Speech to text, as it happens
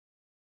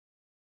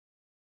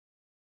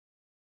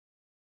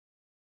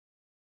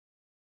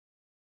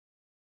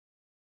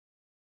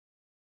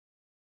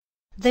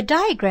The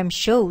diagram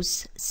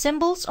shows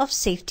symbols of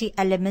safety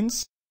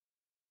elements.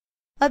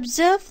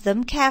 Observe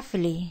them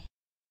carefully.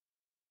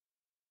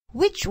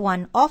 Which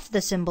one of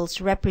the symbols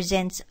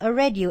represents a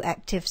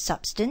radioactive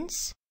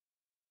substance?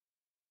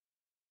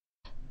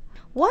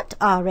 What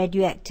are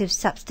radioactive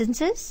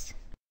substances?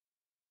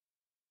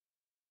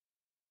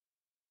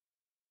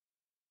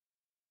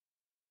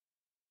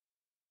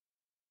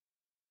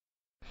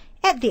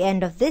 At the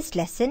end of this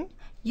lesson,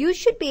 you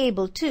should be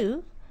able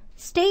to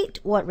state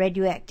what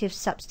radioactive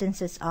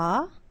substances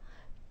are,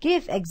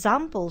 give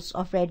examples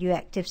of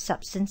radioactive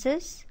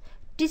substances,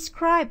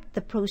 describe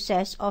the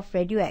process of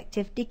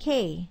radioactive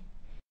decay.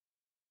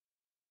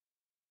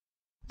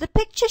 The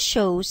picture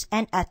shows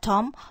an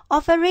atom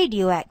of a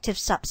radioactive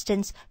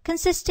substance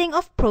consisting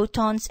of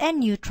protons and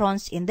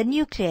neutrons in the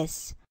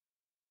nucleus.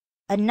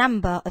 A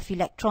number of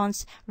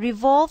electrons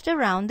revolved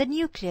around the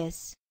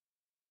nucleus.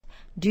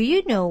 Do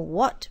you know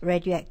what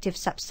radioactive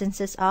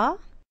substances are?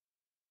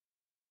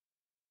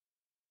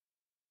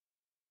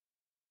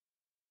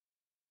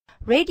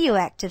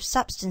 Radioactive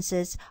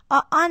substances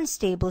are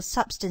unstable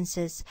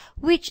substances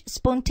which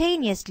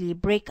spontaneously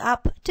break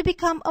up to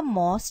become a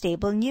more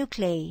stable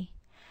nuclei.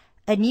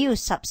 A new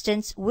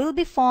substance will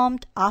be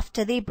formed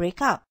after they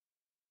break up.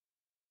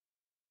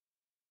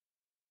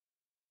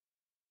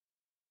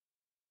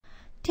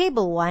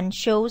 Table 1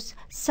 shows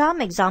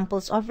some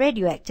examples of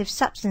radioactive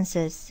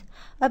substances.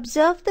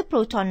 Observe the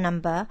proton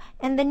number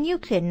and the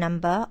nucleon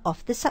number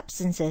of the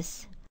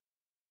substances.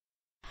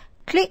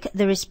 Click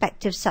the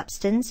respective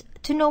substance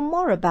to know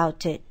more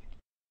about it.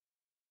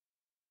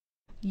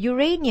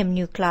 Uranium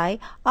nuclei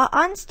are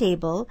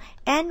unstable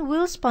and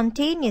will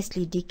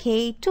spontaneously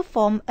decay to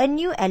form a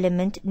new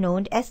element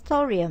known as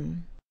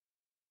thorium.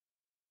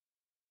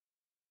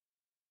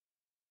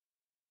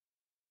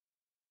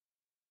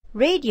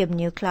 Radium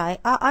nuclei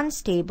are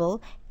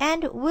unstable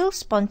and will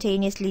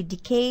spontaneously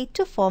decay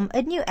to form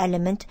a new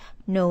element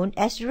known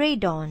as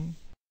radon.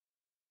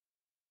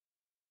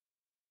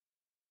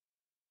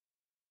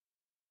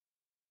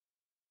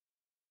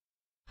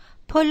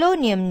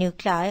 Polonium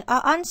nuclei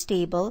are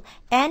unstable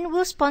and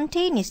will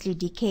spontaneously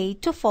decay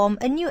to form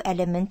a new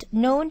element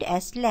known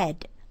as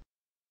lead.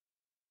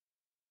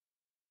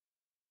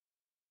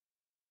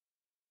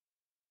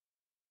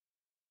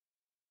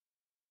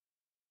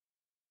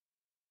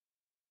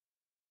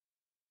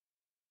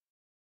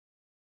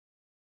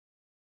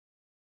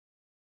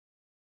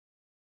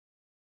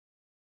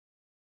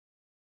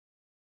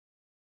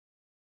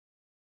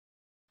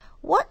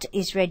 What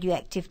is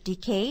radioactive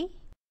decay?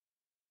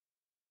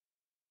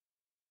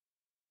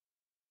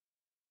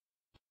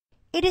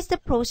 It is the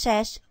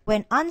process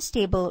when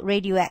unstable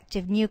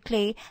radioactive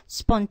nuclei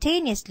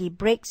spontaneously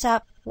breaks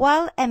up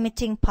while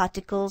emitting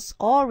particles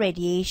or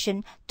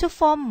radiation to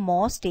form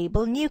more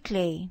stable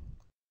nuclei.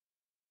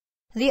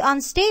 The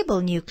unstable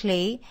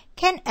nuclei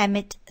can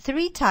emit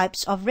 3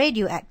 types of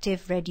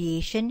radioactive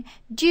radiation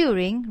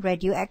during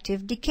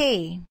radioactive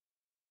decay.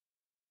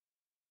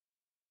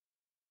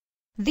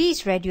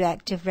 These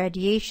radioactive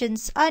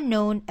radiations are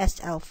known as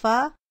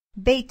alpha,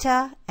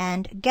 beta,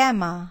 and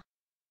gamma.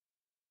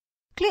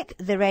 Click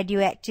the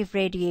radioactive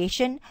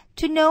radiation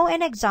to know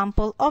an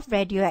example of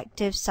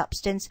radioactive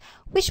substance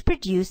which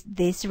produced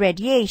this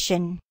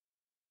radiation.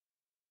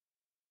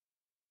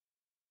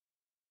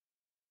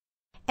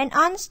 An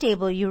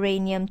unstable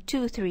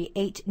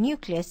uranium-238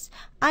 nucleus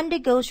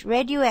undergoes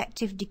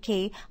radioactive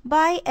decay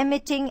by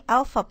emitting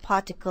alpha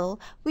particle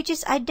which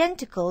is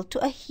identical to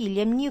a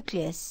helium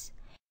nucleus.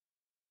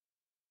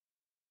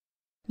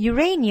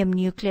 Uranium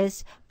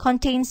nucleus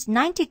contains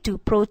 92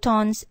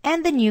 protons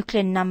and the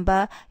nucleon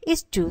number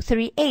is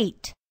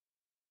 238.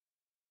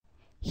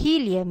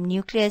 Helium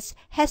nucleus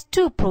has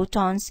 2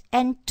 protons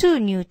and 2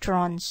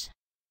 neutrons.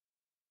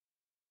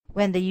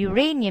 When the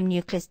uranium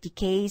nucleus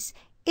decays,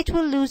 it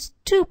will lose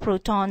 2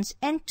 protons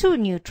and 2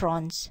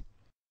 neutrons.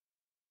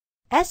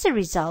 As a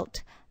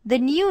result, the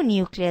new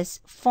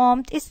nucleus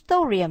formed is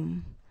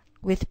thorium,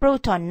 with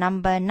proton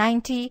number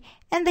 90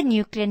 and the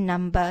nucleon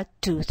number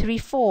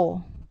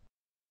 234.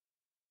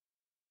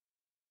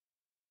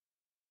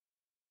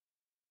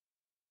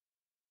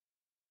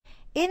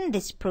 In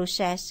this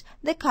process,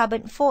 the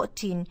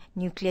carbon-14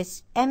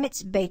 nucleus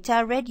emits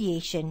beta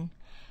radiation.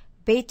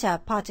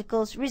 Beta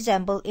particles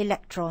resemble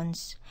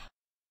electrons.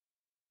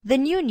 The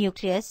new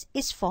nucleus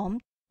is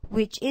formed,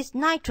 which is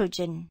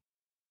nitrogen.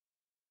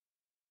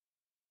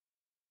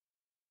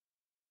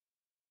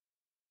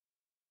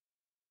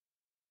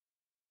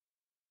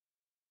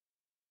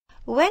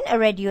 When a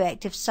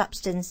radioactive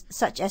substance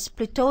such as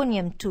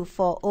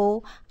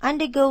plutonium-240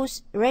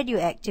 undergoes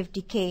radioactive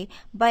decay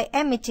by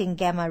emitting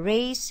gamma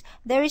rays,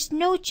 there is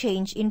no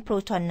change in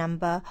proton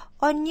number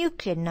or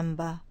nucleon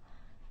number.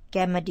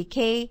 Gamma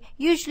decay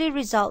usually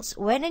results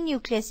when a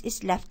nucleus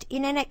is left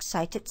in an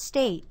excited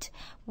state,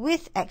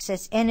 with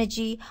excess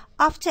energy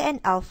after an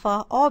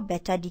alpha or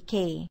beta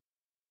decay.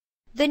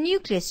 The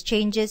nucleus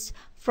changes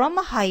from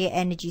a higher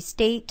energy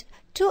state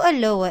to a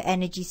lower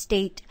energy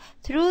state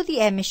through the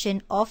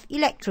emission of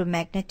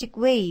electromagnetic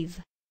wave.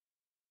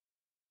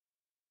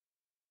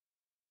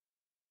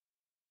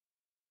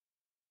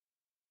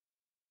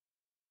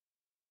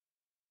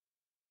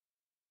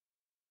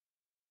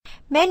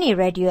 Many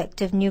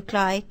radioactive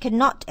nuclei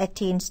cannot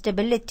attain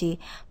stability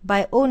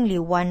by only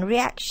one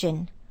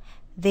reaction.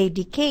 They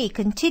decay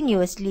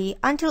continuously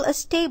until a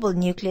stable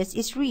nucleus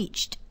is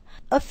reached.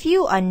 A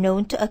few are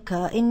known to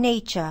occur in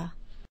nature.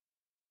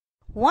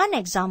 One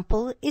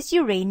example is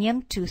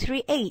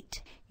uranium-238.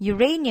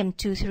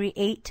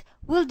 Uranium-238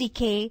 will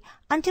decay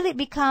until it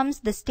becomes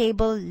the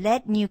stable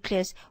lead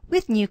nucleus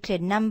with nuclear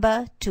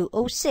number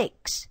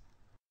 206.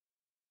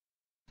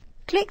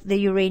 Click the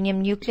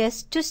uranium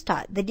nucleus to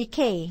start the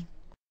decay.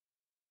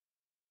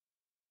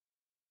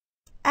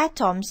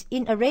 Atoms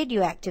in a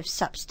radioactive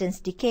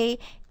substance decay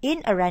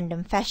in a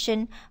random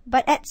fashion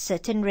but at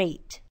certain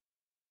rate.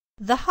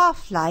 The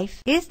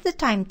half-life is the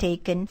time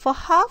taken for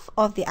half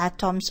of the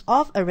atoms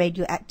of a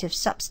radioactive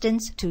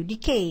substance to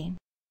decay.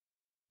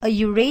 A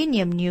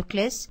uranium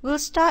nucleus will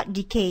start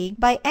decaying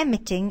by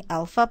emitting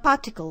alpha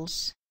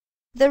particles.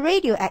 The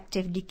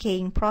radioactive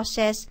decaying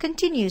process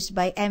continues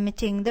by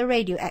emitting the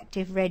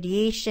radioactive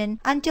radiation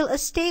until a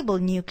stable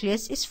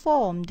nucleus is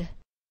formed.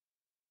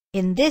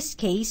 In this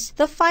case,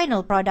 the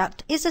final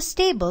product is a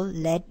stable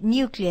lead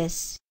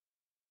nucleus.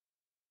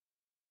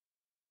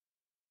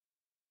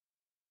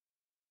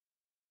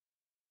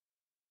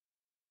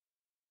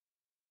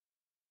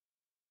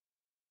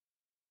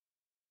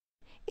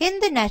 In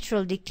the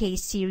natural decay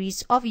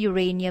series of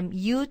uranium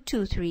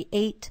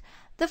U-238,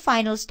 the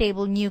final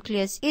stable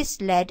nucleus is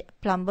lead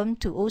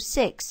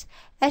plumbum-206,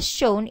 as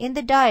shown in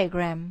the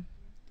diagram.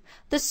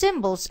 The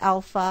symbols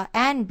alpha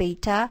and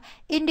beta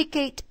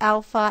indicate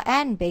alpha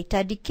and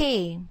beta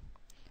decay.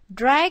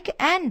 Drag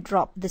and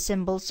drop the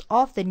symbols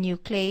of the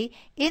nuclei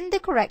in the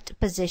correct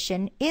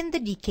position in the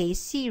decay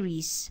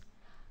series.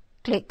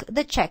 Click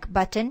the check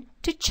button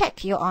to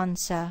check your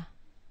answer.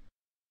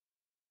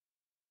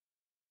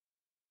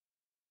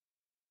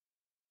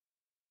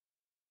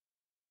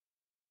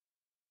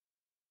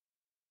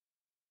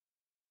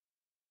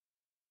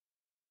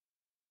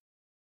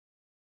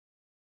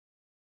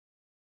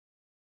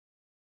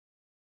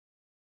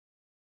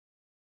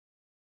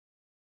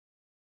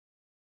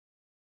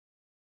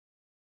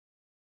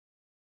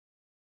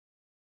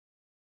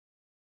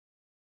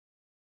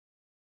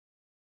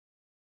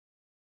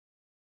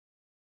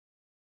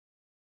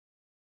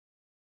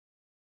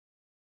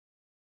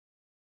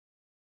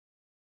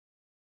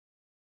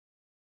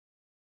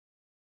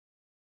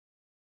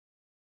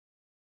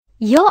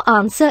 Your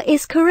answer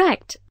is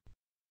correct.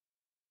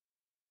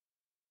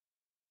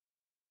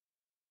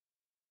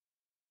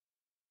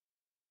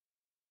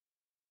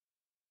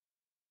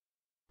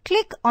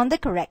 Click on the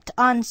correct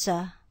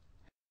answer.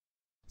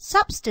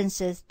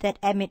 Substances that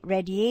emit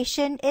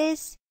radiation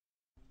is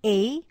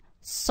A.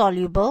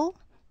 Soluble,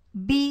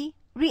 B.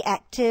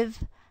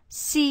 Reactive,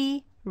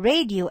 C.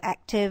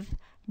 Radioactive,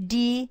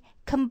 D.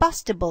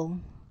 Combustible.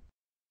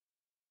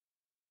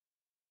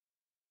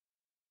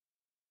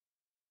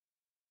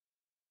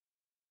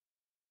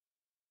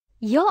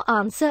 Your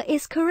answer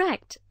is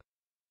correct.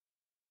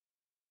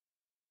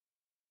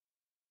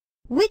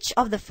 Which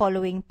of the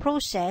following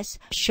process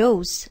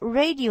shows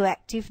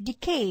radioactive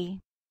decay?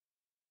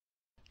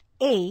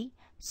 A.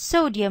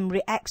 Sodium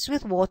reacts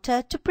with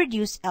water to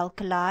produce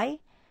alkali.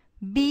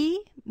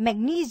 B.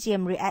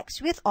 Magnesium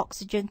reacts with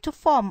oxygen to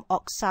form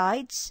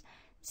oxides.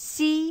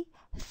 C.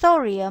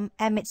 Thorium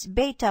emits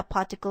beta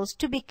particles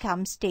to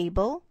become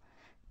stable.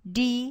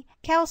 D.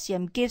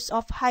 Calcium gives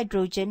off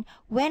hydrogen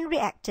when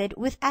reacted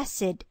with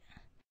acid.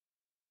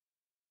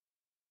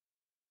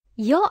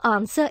 Your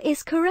answer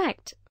is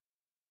correct.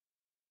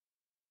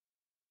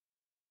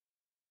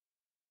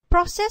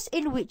 Process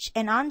in which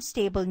an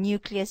unstable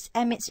nucleus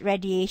emits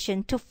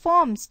radiation to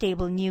form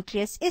stable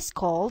nucleus is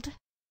called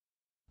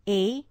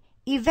A.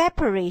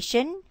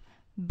 Evaporation,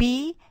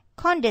 B.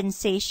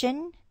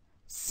 Condensation,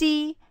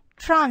 C.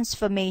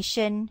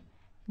 Transformation,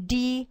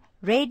 D.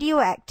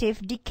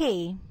 Radioactive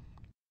decay.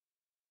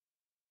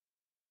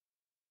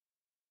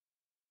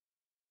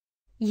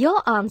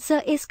 Your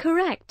answer is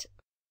correct.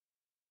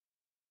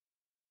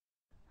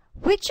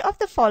 Which of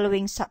the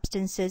following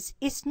substances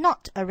is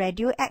not a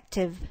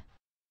radioactive?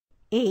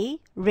 A.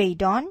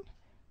 Radon,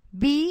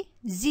 B.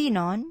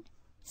 Xenon,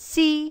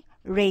 C.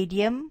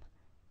 Radium,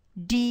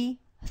 D.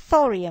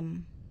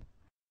 Thorium.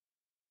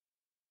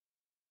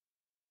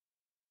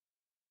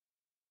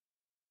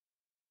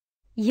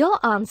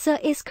 Your answer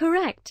is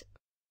correct.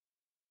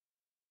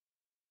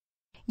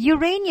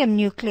 Uranium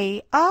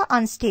nuclei are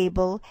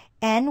unstable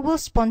and will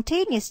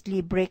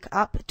spontaneously break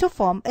up to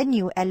form a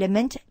new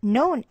element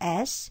known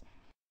as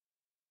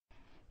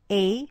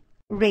A.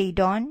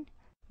 Radon,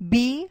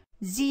 B.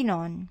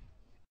 Xenon,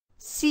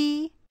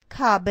 C.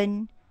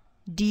 Carbon,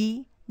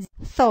 D.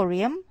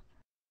 Thorium.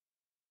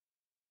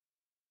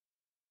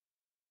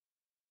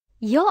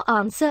 Your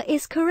answer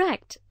is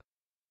correct.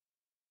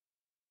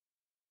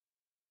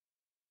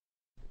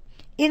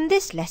 In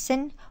this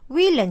lesson,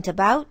 we learnt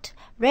about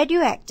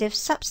radioactive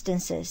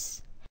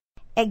substances,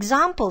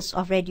 examples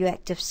of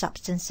radioactive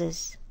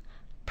substances,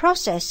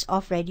 process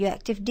of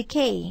radioactive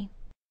decay.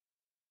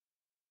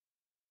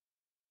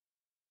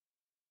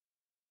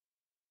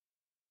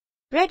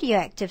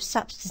 Radioactive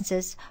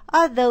substances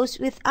are those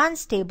with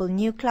unstable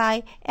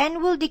nuclei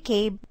and will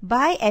decay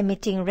by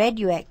emitting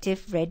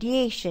radioactive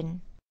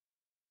radiation.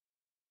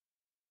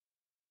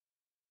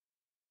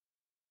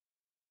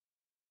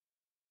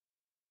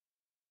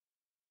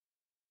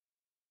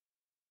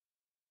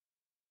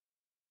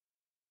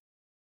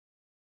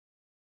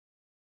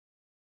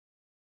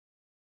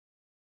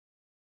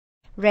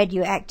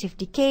 Radioactive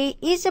decay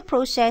is a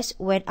process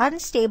when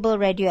unstable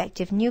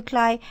radioactive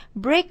nuclei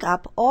break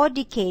up or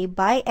decay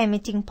by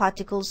emitting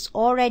particles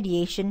or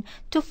radiation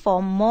to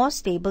form more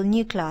stable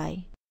nuclei.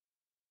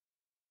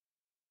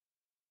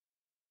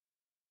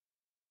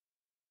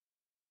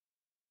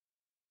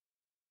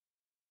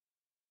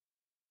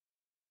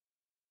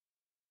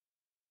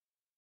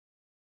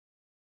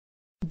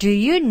 Do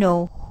you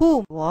know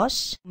who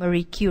was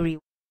Marie Curie?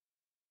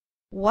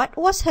 What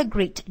was her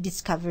great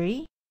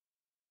discovery?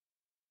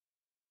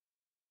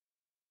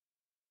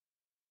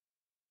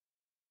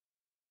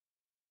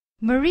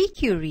 Marie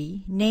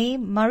Curie, née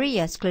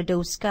Maria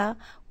Sklodowska,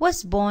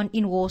 was born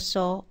in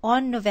Warsaw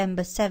on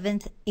November 7,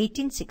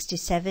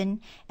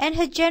 1867, and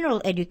her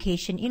general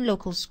education in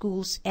local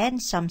schools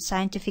and some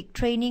scientific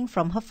training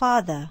from her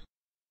father.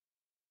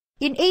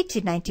 In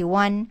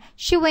 1891,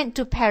 she went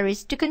to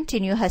Paris to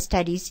continue her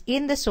studies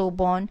in the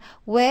Sorbonne,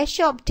 where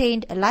she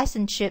obtained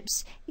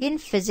licentships in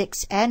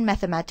physics and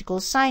mathematical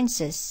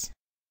sciences.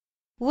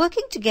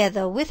 Working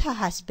together with her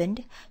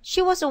husband,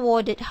 she was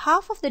awarded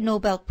half of the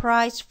Nobel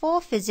Prize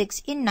for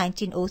Physics in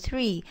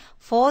 1903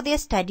 for their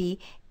study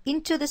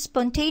into the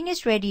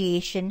spontaneous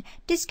radiation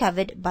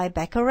discovered by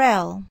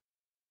Becquerel.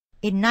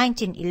 In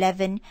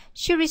 1911,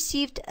 she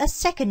received a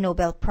second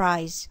Nobel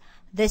Prize,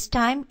 this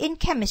time in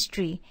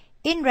chemistry,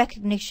 in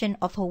recognition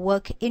of her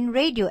work in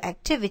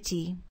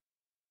radioactivity.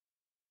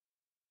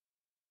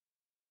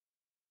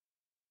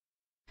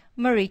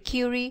 Marie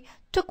Curie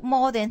took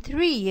more than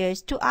 3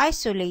 years to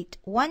isolate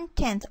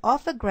 1/10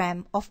 of a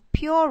gram of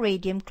pure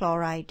radium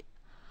chloride.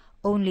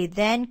 Only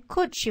then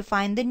could she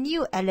find the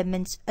new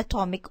element's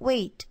atomic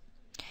weight.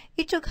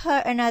 It took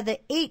her another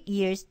 8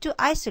 years to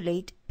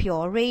isolate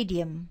pure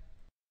radium.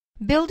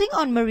 Building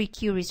on Marie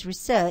Curie's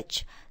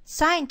research,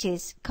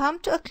 scientists come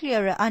to a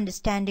clearer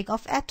understanding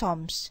of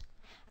atoms.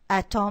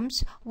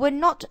 Atoms were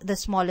not the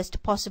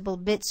smallest possible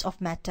bits of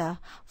matter,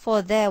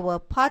 for there were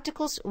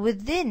particles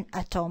within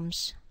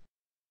atoms.